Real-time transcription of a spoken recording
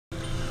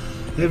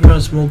Hey everyone,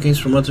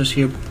 SmallGamesPromoters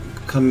here,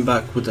 coming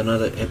back with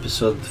another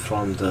episode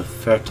from the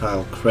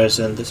fertile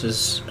Crescent. This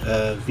is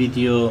a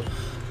video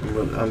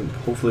I'm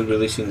hopefully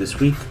releasing this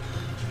week,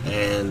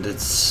 and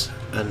it's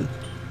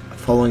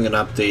following an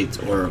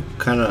update, or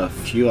kind of a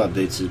few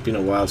updates. It's been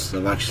a while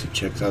since I've actually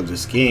checked out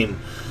this game,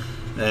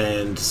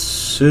 and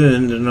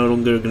soon they're no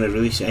longer going to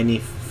release any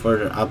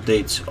further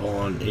updates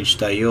on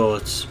itch.io.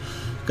 It's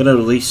going to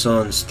release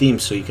on Steam,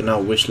 so you can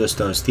now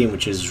wishlist on Steam,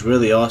 which is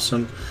really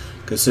awesome,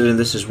 considering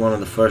this is one of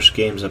the first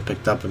games I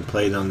picked up and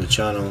played on the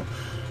channel.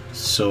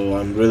 So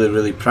I'm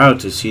really proud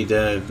to see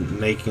them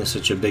making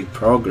such a big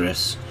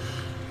progress.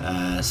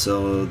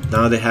 So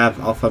now they have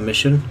Alpha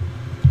Mission.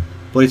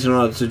 Play in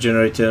order to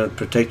generate and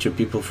protect your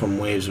people from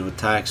waves of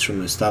attacks from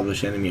an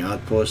established enemy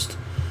outpost,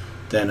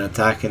 then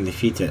attack and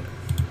defeat it.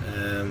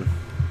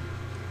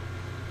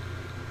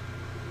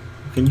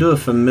 We can do a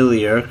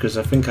familiar, because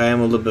I think I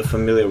am a little bit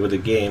familiar with the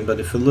game,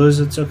 but if we lose,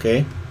 it's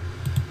okay.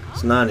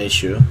 It's not an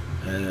issue.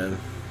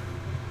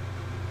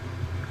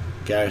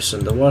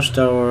 Garrison the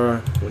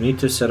watchtower. We need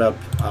to set up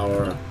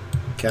our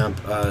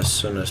camp as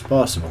soon as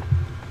possible.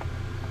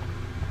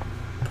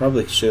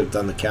 Probably should have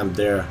done the camp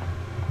there.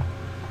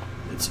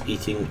 It's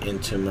eating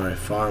into my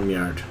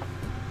farmyard.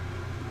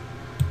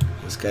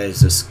 This guy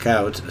is a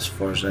scout as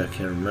far as I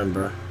can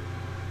remember.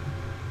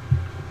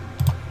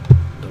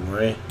 Don't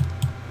worry.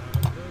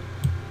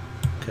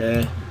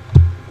 Okay.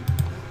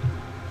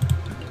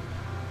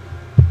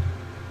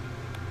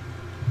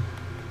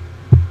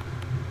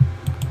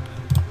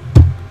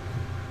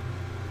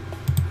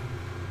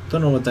 Don't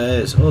know what that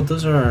is. Oh,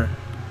 those are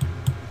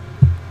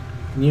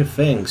new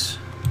things.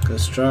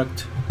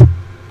 Construct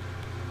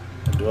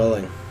a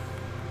dwelling.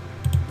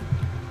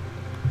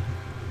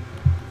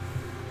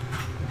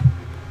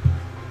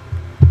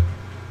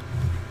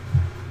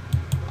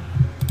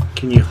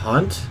 Can you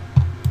hunt?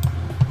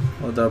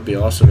 Oh, that would be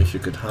awesome if you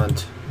could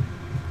hunt.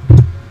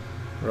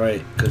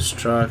 Right,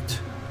 construct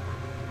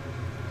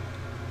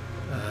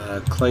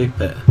clay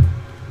pit.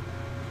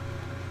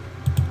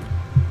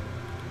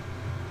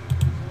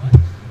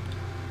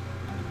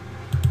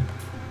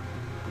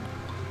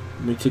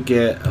 Need to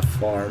get a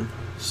farm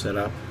set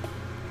up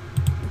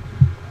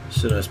as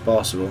soon as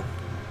possible.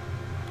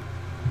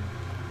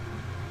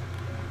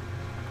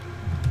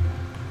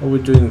 What are we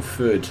doing with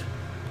food?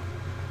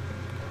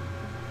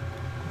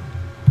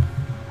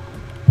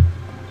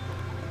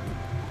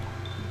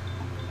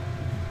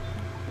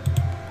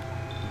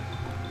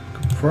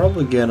 Could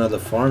probably get another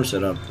farm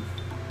set up.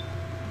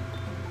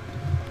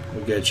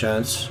 We'll get a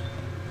chance.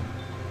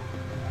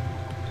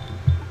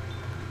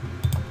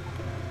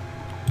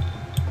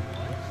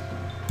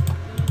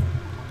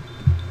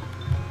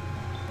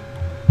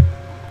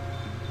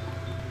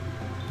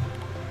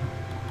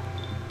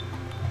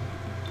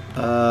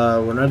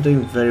 We're not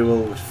doing very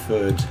well with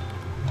food.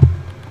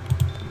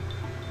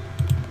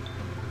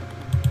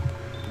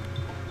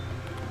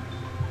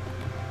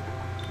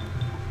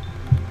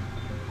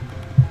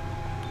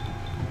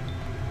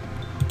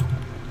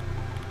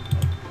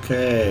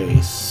 Okay,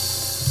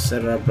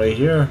 set it up right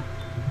here.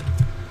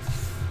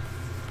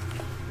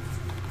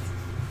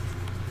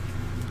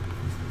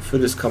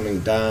 Food is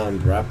coming down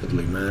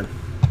rapidly, man.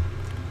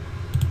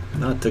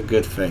 Not a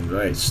good thing.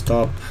 Right,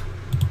 stop.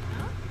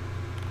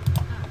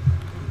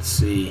 Let's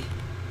see.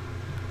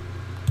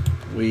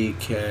 We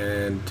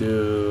can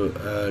do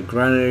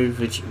granary,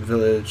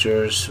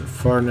 villagers,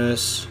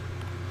 furnace,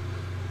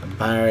 a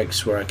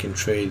barracks where I can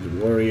trade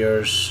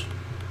warriors.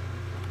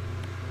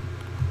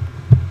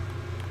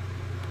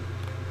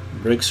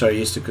 Bricks are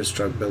used to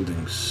construct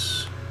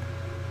buildings.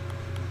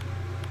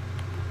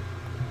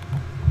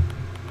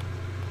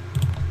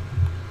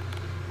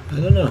 I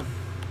don't know.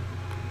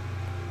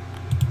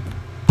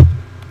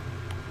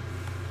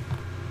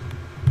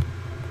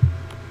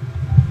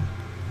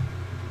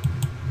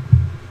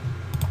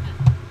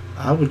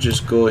 I would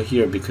just go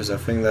here because I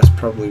think that's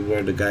probably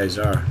where the guys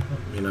are.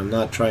 I mean, I'm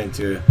not trying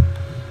to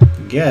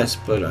guess,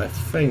 but I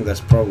think that's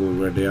probably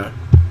where they are.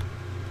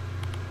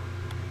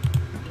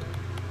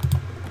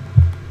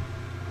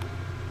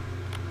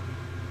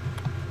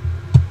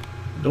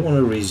 I don't want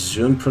to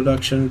resume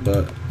production,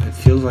 but it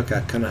feels like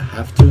I kind of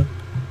have to.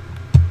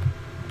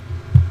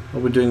 What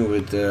are we doing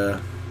with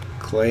the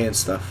clay and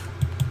stuff?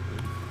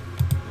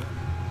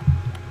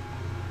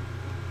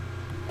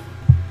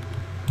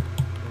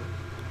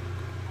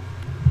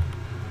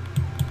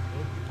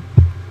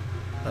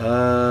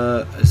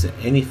 Is there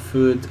any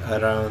food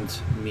around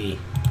me?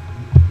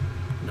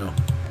 No.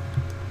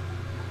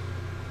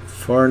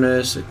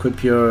 Furnace,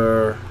 equip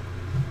your...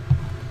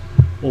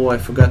 Oh, I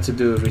forgot to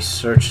do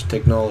research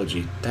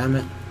technology. Damn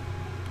it.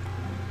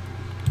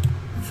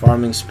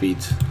 Farming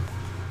speed.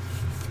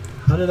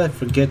 How did I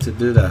forget to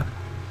do that?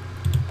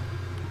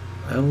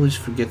 I always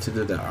forget to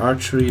do that.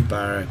 Archery,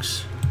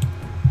 barracks.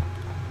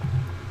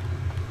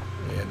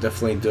 Yeah,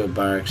 definitely do a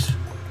barracks.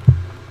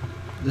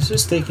 This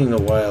is taking a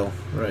while.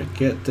 Right,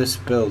 get this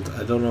build.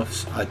 I don't know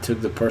if I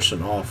took the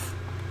person off.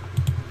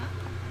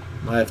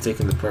 Might have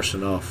taken the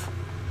person off.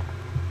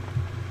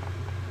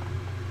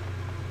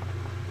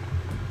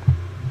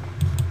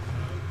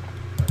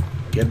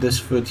 get this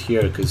food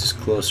here because it's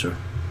closer.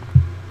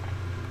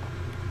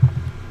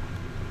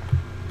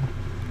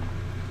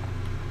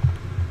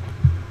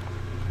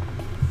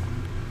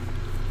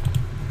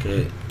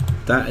 Okay,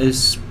 that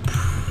is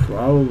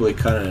probably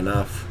kind of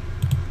enough.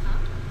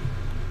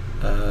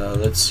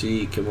 Let's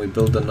see, can we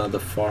build another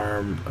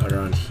farm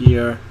around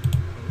here?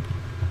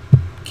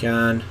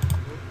 Can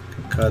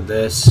cut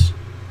this.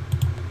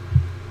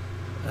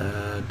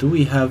 Do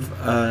we have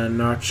an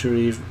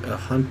archery, a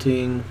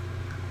hunting,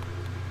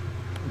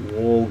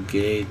 wall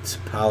gate,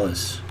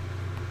 palace,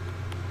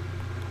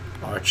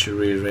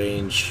 archery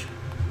range?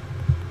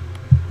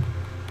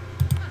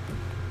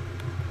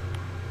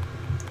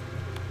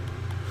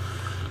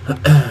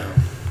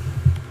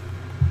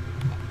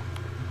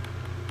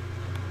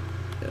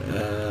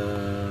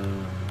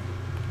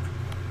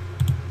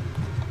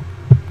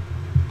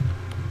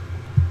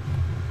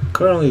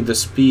 Currently the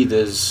speed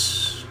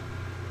is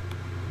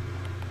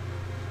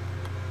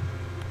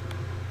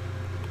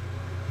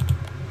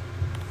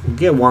we'll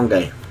get one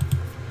guy.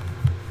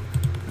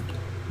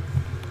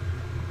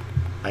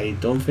 I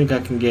don't think I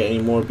can get any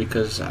more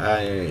because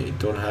I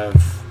don't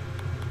have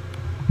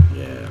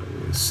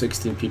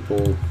 16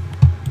 people.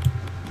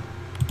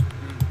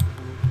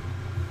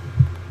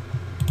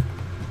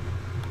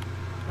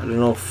 I don't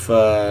know if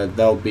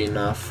that'll be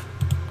enough,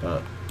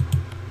 but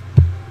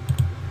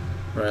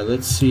alright,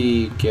 let's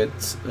see, get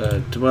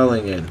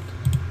dwelling in.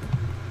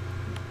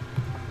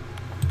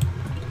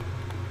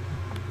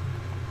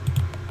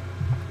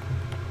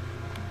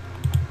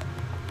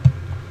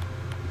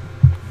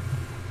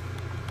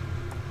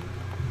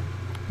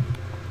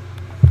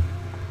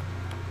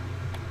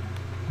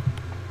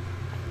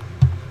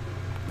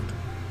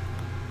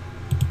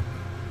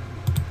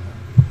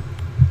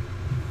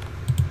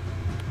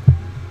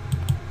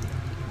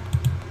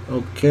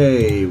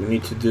 Okay, we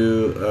need to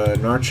do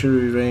an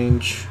archery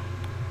range.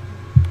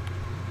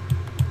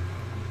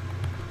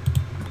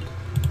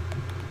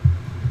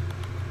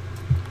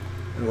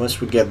 And once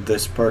we get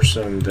this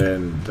person,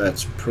 then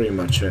that's pretty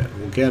much it.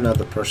 We'll get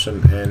another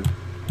person in.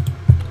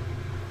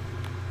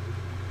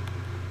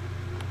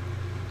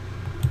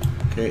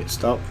 Okay,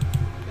 stop.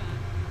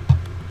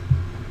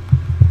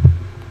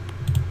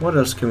 What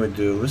else can we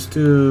do? Let's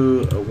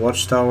do a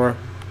watchtower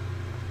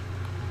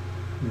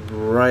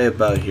right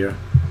about here.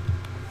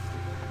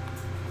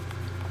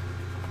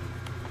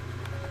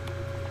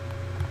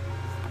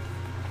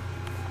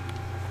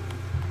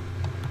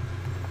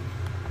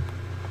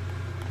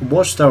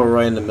 Watchtower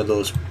right in the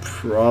middle is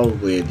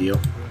probably ideal.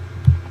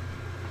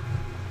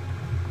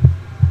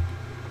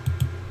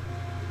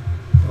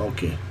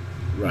 Okay,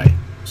 right.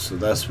 So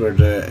that's where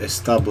the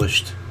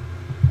established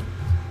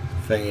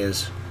thing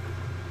is.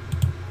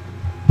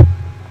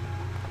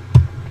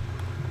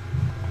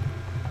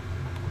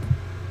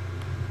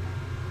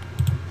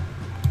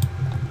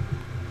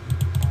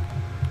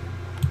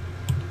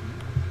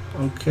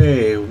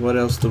 Okay, what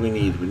else do we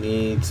need? We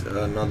need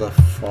another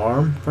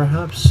farm,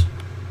 perhaps?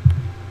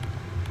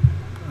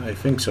 I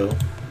think so.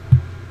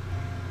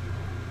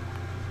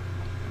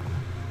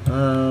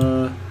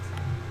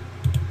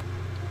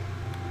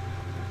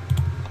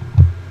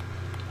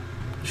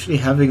 Actually,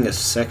 having a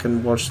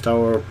second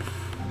watchtower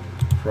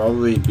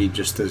probably be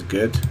just as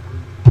good.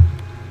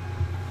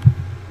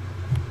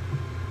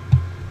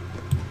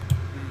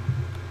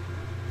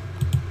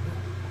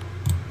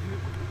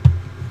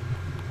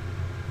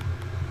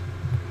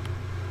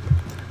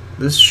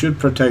 This should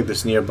protect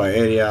this nearby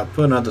area.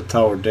 Put another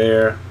tower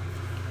there.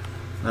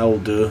 That will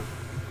do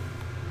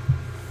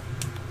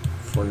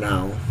for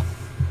now.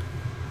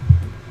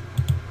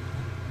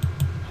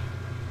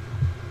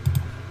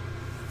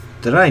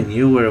 Did I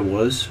knew where it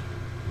was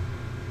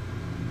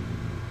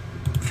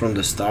from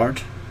the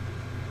start?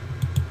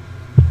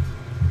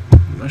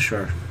 I'm not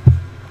sure.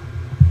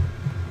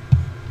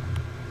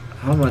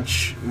 How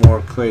much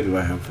more clay do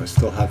I have? I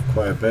still have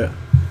quite a bit.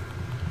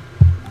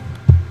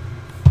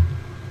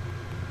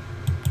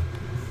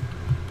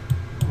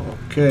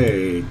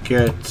 Okay,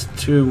 get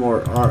 2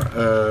 more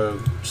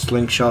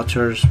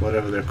slingshotters,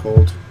 whatever they're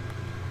called.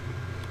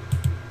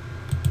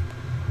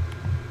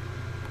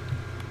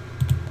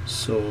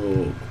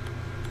 So,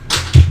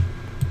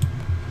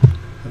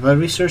 have I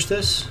researched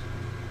this?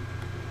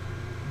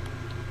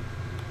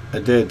 I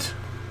did.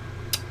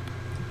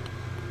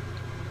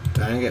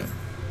 Dang it.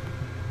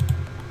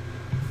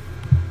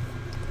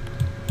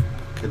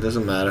 Okay,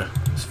 doesn't matter.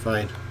 It's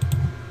fine.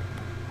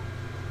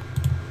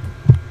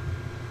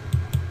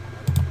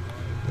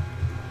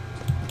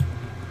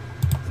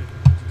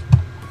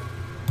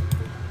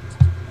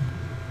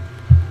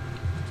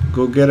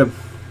 Go get him.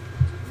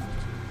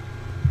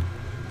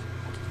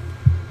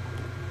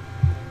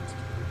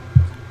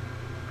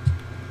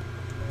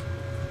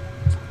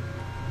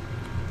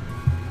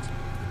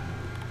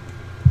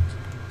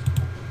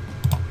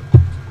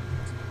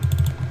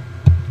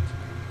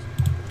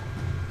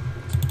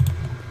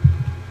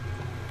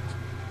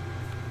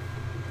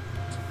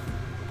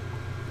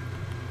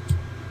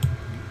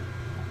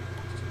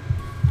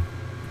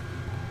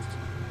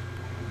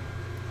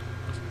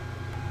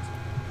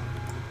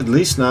 At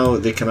least now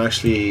they can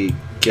actually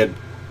get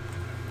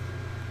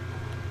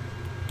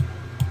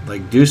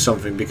like do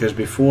something, because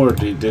before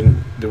they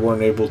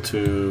weren't able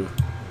to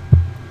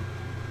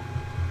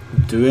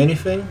do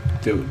anything.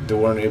 They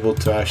weren't able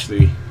to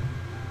actually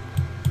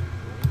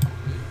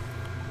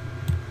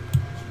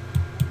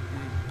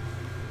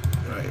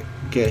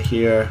get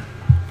here.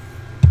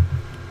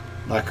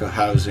 Lack of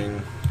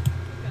housing.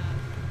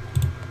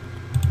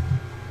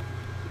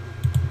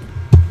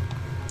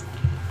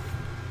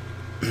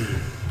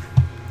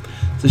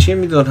 It's a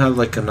shame you don't have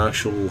like an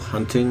actual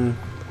hunting.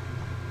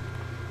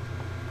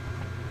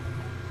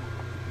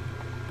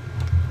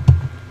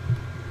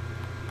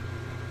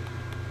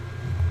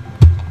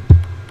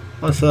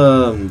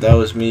 Awesome, that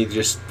was me,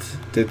 just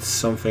did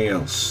something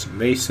else.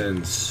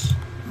 Masons.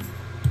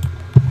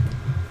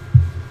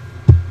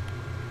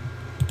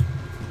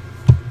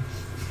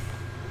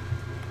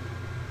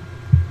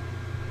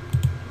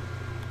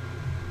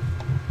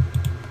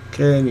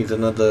 Okay, I need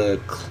another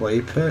clay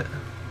pit.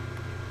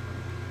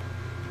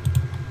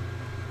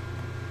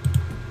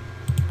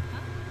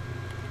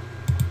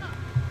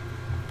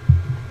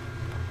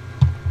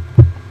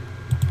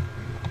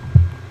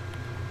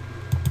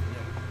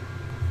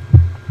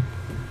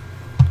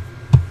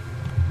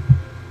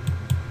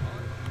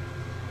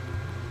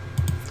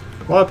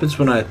 What happens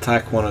when I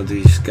attack one of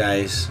these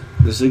guys?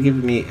 Does it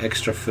give me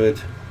extra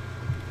food?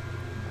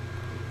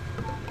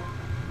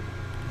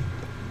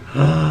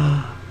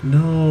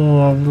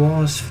 No, I've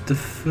lost the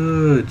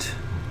food.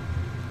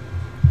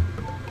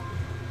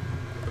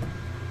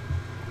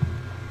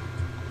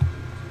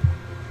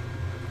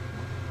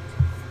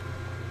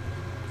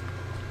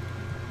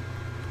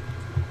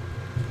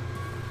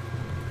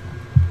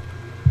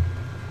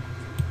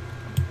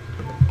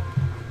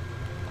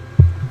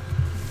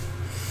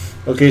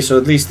 Okay, so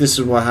at least this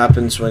is what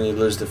happens when you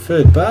lose the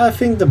food. But I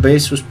think the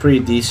base was pretty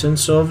decent.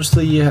 So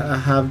obviously you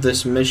have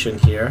this mission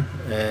here,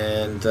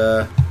 and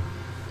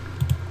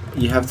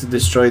you have to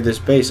destroy this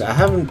base.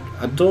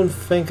 I don't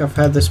think I've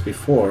had this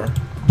before,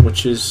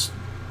 which is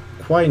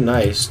quite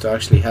nice to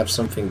actually have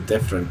something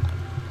different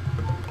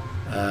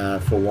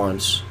for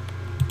once.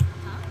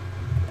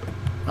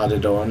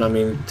 Added on. I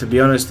mean, to be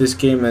honest, this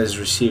game has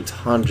received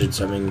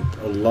hundreds, I mean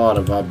a lot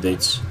of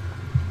updates,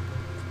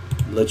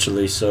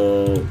 literally.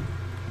 So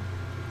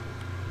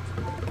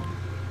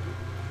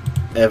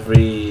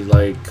every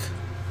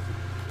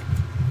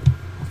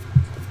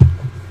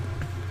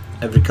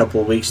couple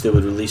of weeks they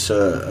would release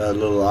a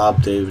little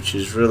update, which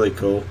is really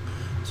cool.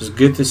 So it's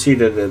good to see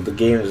that the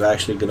game is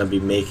actually going to be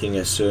making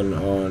it soon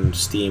on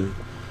Steam.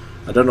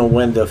 I don't know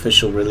when the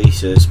official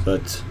release is,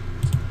 but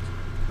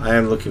I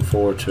am looking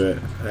forward to it,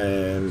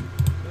 and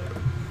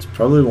it's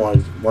probably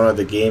one of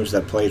the games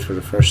that I played for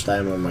the first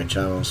time on my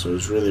channel, so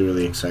it's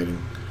really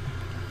exciting.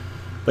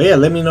 But yeah,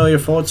 let me know your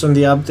thoughts on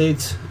the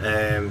update.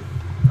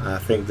 I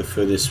think the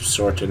food is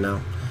sorted now,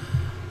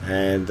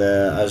 and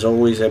as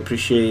always, I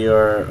appreciate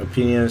your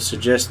opinions.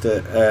 Suggest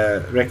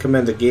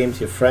recommend the game to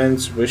your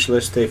friends,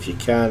 wishlist it if you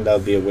can. That'll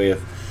be a way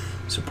of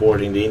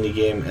supporting the indie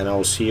game, and I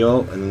will see you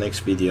all in the next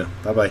video.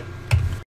 Bye bye.